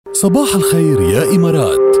صباح الخير يا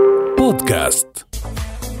إمارات بودكاست.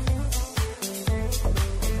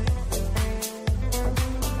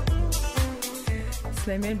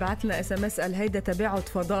 سليمان بعت لنا SMS قال هيدا تباعد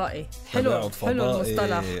فضائي. حلو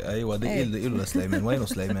المصطلح. ايوه دقيقه له لسليمان. وينه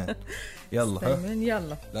سليمان؟ يلا سليمان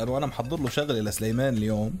يلا، لانه انا محضر له شغله لسليمان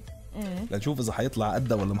اليوم لنشوف اذا حيطلع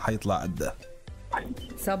قده ولا ما حيطلع قده.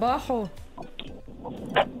 صباحو.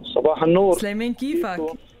 صباح النور سليمان، كيفك؟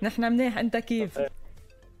 نحن منيح، انت كيف؟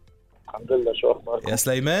 الحمد لله. شو اخبارك يا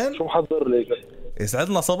سليمان؟ شو محضر لك؟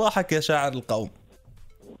 يسعدنا صباحك يا شاعر القوم.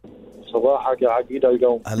 صباحك يا عقيد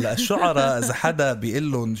القوم. هلا الشعراء اذا حدا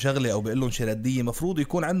بيقول لهم شغله او بيقول لهم شي رديه مفروض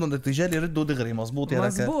يكون عندهم الرجال يردوا دغري. مزبوط يا ركا؟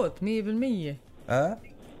 مزبوط 100%.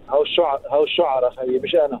 هاو الشعراء خيي،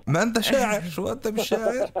 مش انا. ما انت شاعر. شو انت مش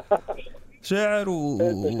شاعر؟ شاعر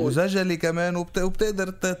وزجلي كمان وبتقدر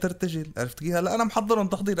ترتجل. عرفت كيف؟ هلا انا محضرهم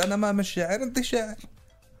تحضير، انا ما مش شاعر، انت شاعر،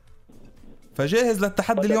 فجاهز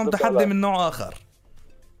للتحدي اليوم. تحدي من نوع اخر.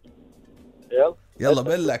 يلا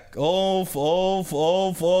بقول لك اوف اوف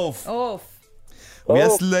اوف اوف اوف. ويا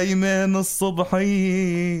سليمان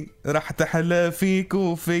الصبحي رح تحلى فيك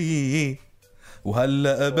وفي،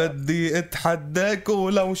 وهلأ بدي اتحداك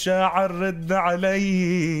ولو شاعر رد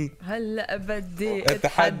علي. هلأ بدي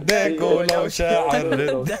اتحداك ولو شاعر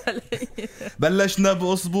رد علي. بلشنا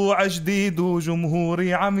بأسبوع جديد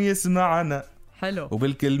وجمهوري عم يسمعنا. حلو.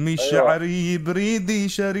 وبالكلمة الشعرية بريد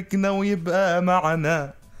يشاركنا ويبقى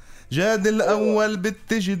معنا. جاد الأول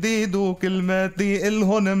بالتجديد وكلماتي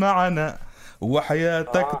إلهن معنا.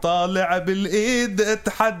 وحياتك طالع بالإيد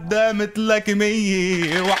اتحدى مثلك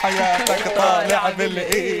 100. وحياتك طالع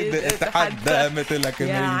بالإيد اتحدى مثلك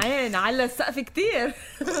 100. يا عين على السقف كتير.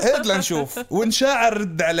 هيد لنشوف ونشاعر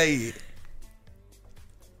رد علي.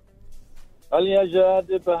 قال يا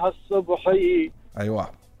جاد بهالصبحي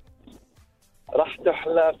أيوة رح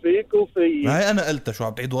تحلى فيك وفي. ما هي أنا قلتها، شو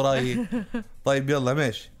عم تعيد وراي؟ طيب يلا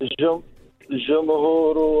ماشي.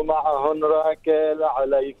 الجمهور معهن راكل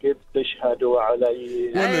عليك بتشهدوا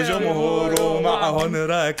علي. والجمهور معهن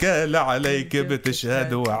راكل عليك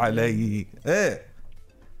بتشهدوا علي. ايه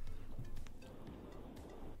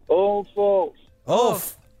اوف اوف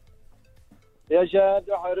اوف. يا جاد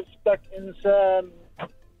عرفتك انسان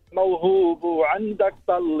موهوب وعندك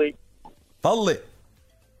طلي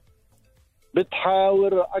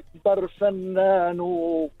بتحاور أكبر فنان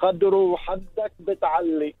وقدره حدك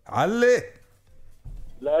بتعلي علي.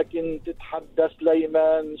 لكن تتحدى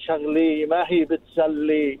سليمان شغلي ما هي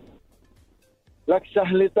بتسلي. لك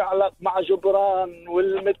سهل تعلق مع جبران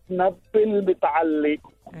والمتنبل بتعلي.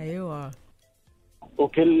 أيوة.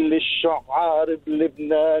 وكل الشعار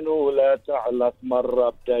بلبنان ولا تعلق مرة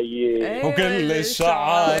بدي. وكل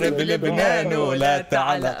الشعار بلبنان ولا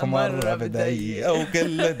تعلق مرة بدي.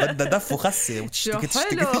 وكل بدها دف وخسي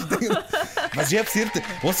بس جاب سيرتي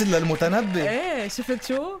وصل للمتنبي. ايه شفت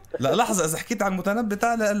شو؟ لا لحظة، إذا حكيت عن المتنبي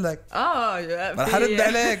تعال أقول لك. رح أرد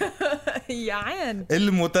عليك. يا عين.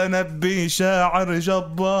 المتنبي شاعر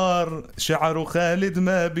جبار، شعره خالد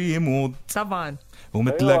ما بيموت طبعا.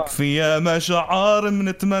 ومثلك فيها مشاعر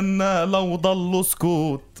منتمنى لو ضلوا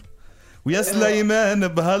سكوت. ويا سليمان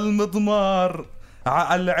بهالمضمار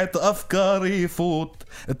عقلعت أفكاري يفوت.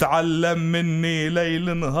 اتعلم مني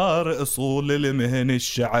ليل نهار أصول المهنة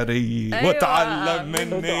الشعرية. وتعلم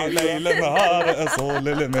مني ليل نهار أصول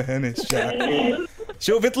المهنة الشعرية.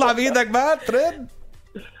 شو بيطلع بإيدك بعد ترد؟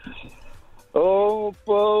 أوف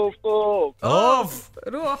أوف أوف أوف.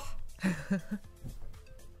 روح.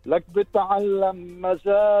 لك بتعلم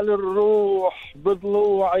مازال الروح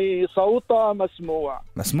بضلوعي صوتها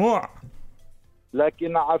مسموع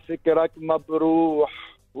لكن عفكرك مبروح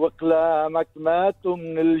وكلامك ماتوا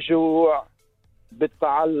من الجوع.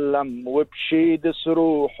 بتعلم وبشيد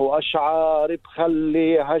سروح وأشعار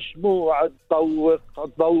بخليها شموع.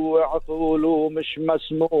 تضوع عقوله مش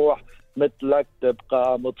مسموح مثلك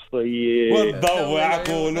تبقى مطفية. وتضوع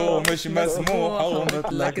عقوله مش مسموح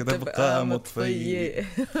ومثلك تبقى مطفية.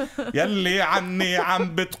 يلي عني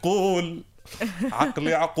عم بتقول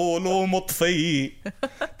عقلي عقوله مطفي.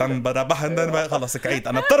 تنبرا بحنا خلص كعيد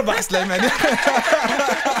انا بتربح سليمان.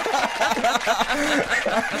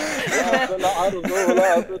 لا بالعرض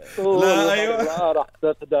ولا بالطول. لا ايوه لا رح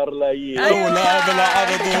تقدر لي. ولا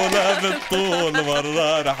بالعرض ولا بالطول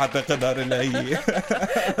مرة رح تقدر لي.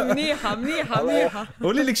 منيحة.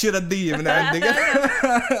 قولي لك شي ردية من عندك.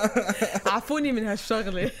 عفوني من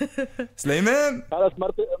هالشغلة. سليمان خلص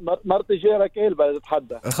مرتي جيركيل بدها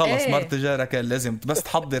تتحدى. خلص مرتي جاركيل لازم بس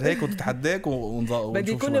تحضر هيك وتتحداك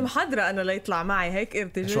بدي يكون محضرة أنا ليطلع معي هيك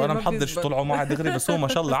ارتجال. شو أنا محضر شو طلعوا معي دغري بس هو ما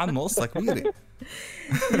شاء الله عنه قصة كبيرة.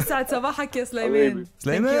 يسعد صباحك يا سليمان.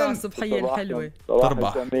 سليمان الصبحية الحلوة.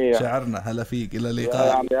 تربح شعرنا. هلا فيك إلى اللقاء.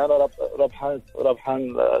 يعني أنا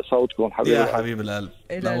ربحان صوتكم حبيبي يا حبيب القلب.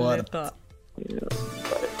 إلى اللقاء.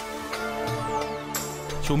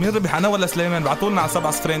 شو مين ربح انا ولا سليمان؟ بعتولنا على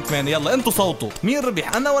 708. يلا انتوا صوتوا مين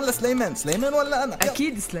ربح انا ولا سليمان؟ سليمان ولا انا؟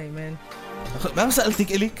 اكيد سليمان. ما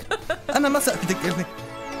سألتك إليك. انا ما سألتك إليك.